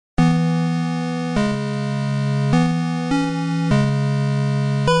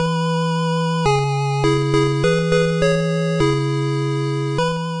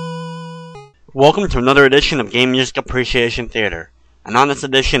Welcome to another edition of Game Music Appreciation Theater, and on this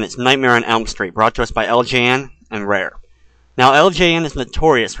edition it's Nightmare on Elm Street, brought to us by LJN and Rare. Now LJN is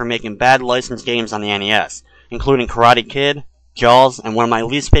notorious for making bad licensed games on the NES, including Karate Kid, Jaws, and one of my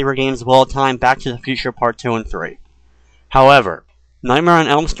least favorite games of all time, Back to the Future Part 2 and 3. However, Nightmare on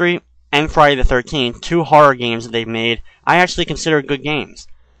Elm Street and Friday the 13th, two horror games that they've made, I actually consider good games.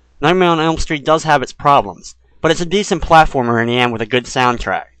 Nightmare on Elm Street does have its problems, but it's a decent platformer in the end with a good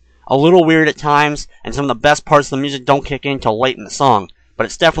soundtrack. A little weird at times, and some of the best parts of the music don't kick in till late in the song, but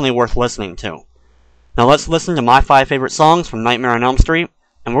it's definitely worth listening to. Now let's listen to my 5 favorite songs from Nightmare on Elm Street,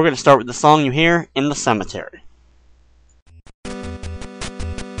 and we're going to start with the song you hear, In the Cemetery.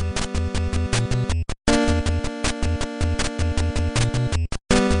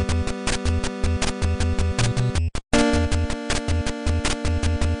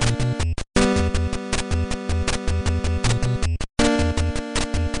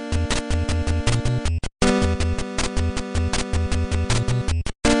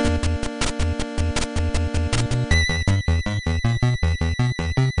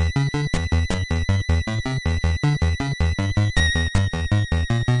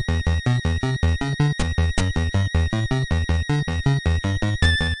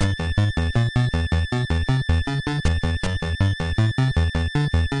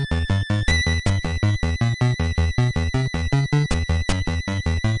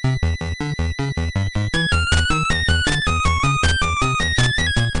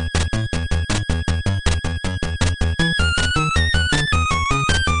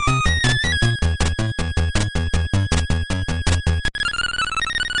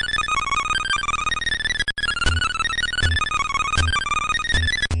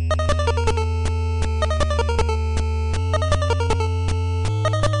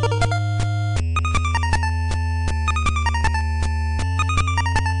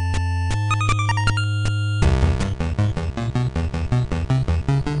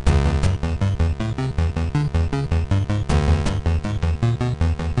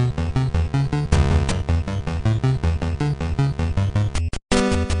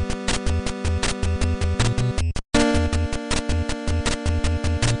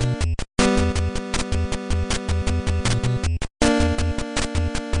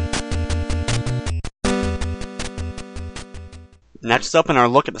 Next up in our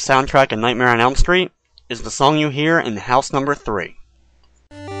look at the soundtrack of Nightmare on Elm Street is the song you hear in House Number 3.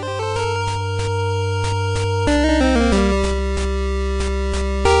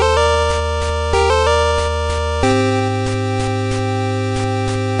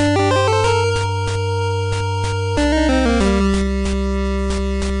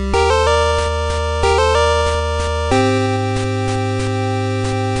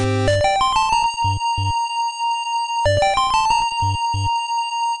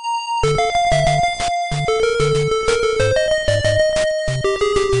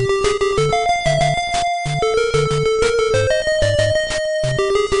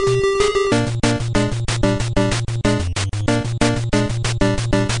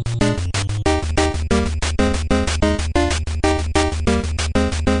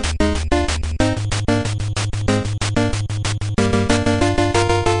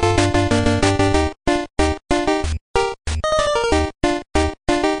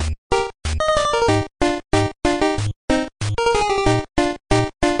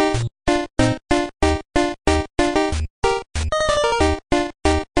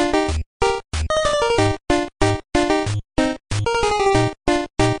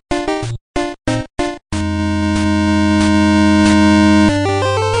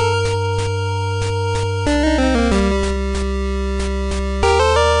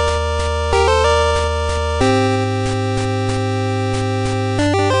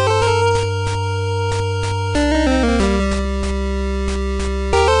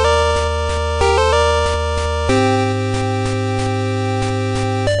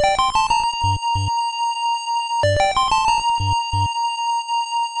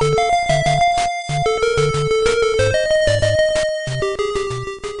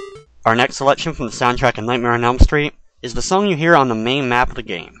 Our next selection from the soundtrack of Nightmare on Elm Street is the song you hear on the main map of the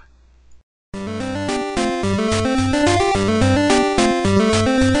game.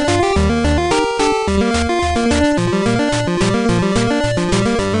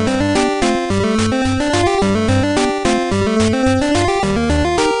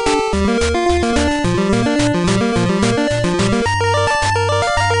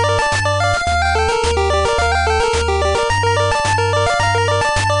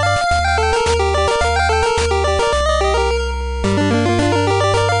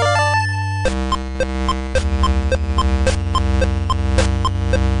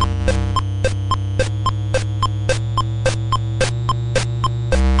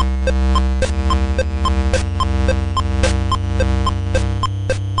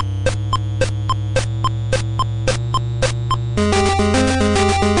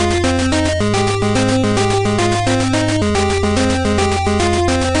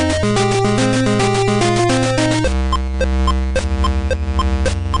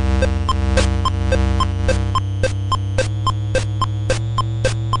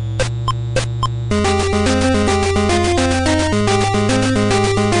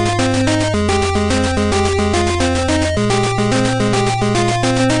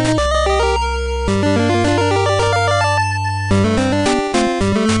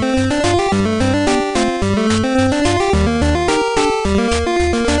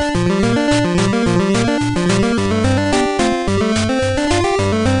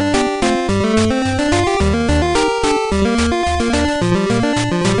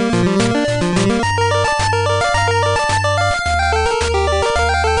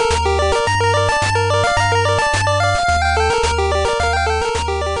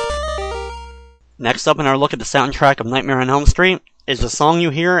 Next up in our look at the soundtrack of Nightmare on Elm Street is the song you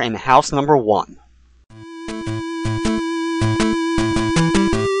hear in House Number 1.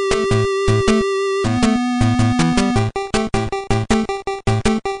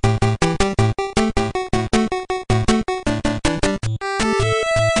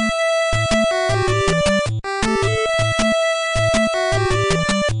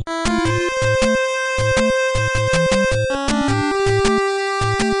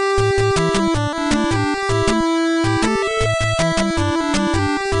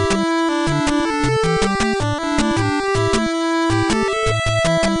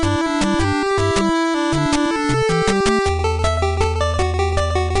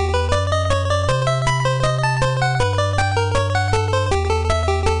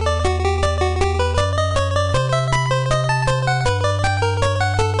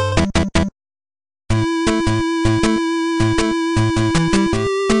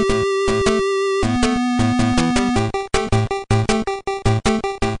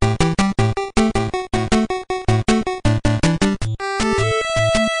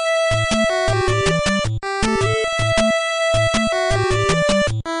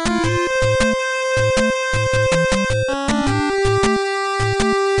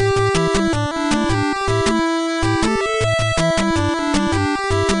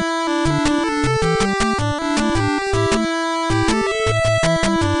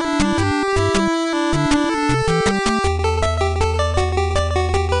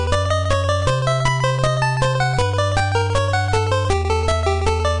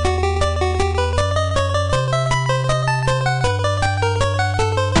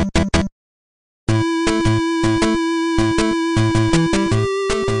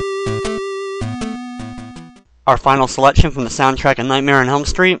 Our final selection from the soundtrack of Nightmare on Elm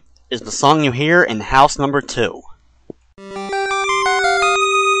Street is the song you hear in House Number 2.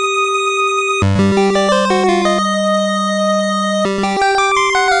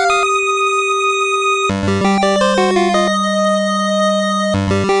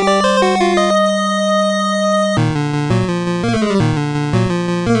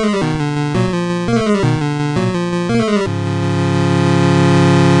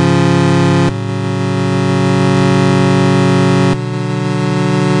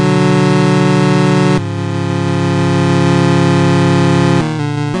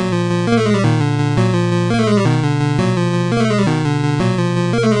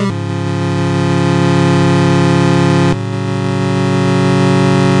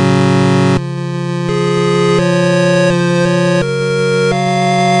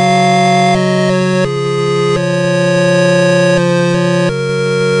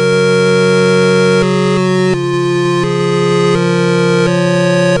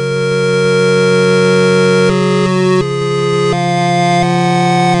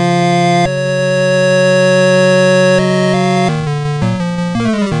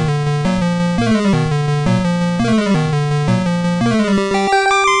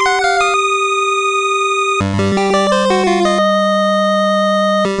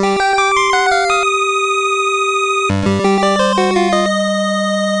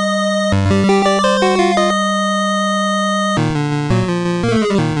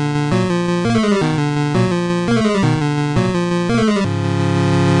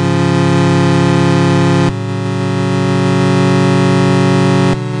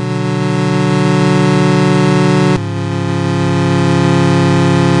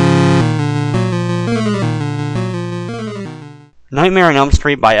 Nightmare on Elm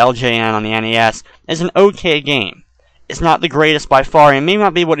Street by LJN on the NES is an okay game. It's not the greatest by far and may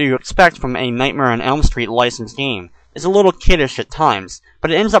not be what you expect from a Nightmare on Elm Street licensed game. It's a little kiddish at times,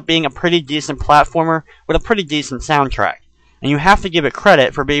 but it ends up being a pretty decent platformer with a pretty decent soundtrack. And you have to give it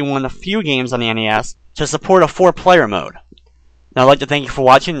credit for being one of the few games on the NES to support a 4-player mode. Now I'd like to thank you for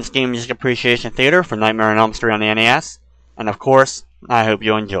watching this Game Music Appreciation Theater for Nightmare on Elm Street on the NES, and of course, I hope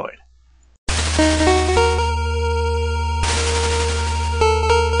you enjoyed.